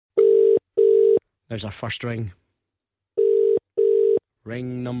There's our first ring.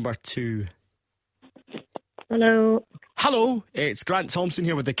 Ring number 2. Hello. Hello, it's Grant Thompson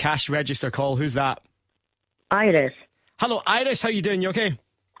here with the cash register call. Who's that? Iris. Hello, Iris. How you doing? You okay?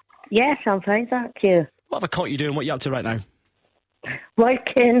 Yes, I'm fine, thank you. What have I caught you doing? What are you up to right now?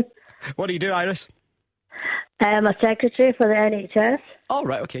 Working. What do you do, Iris? I'm a secretary for the NHS. Oh,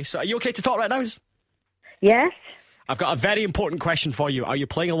 right, okay. So are you okay to talk right now? Yes, I've got a very important question for you. Are you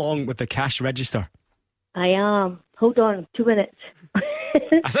playing along with the cash register? I am. Hold on, 2 minutes.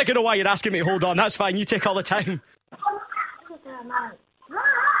 I think I know why you're asking me to hold on. That's fine. You take all the time.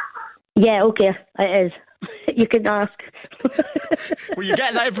 Yeah, okay, it is. You can ask. Were you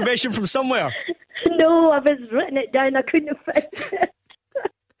getting that information from somewhere? No, I was writing it down. I couldn't find it.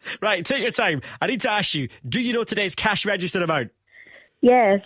 Right, take your time. I need to ask you, do you know today's cash register amount? Yes.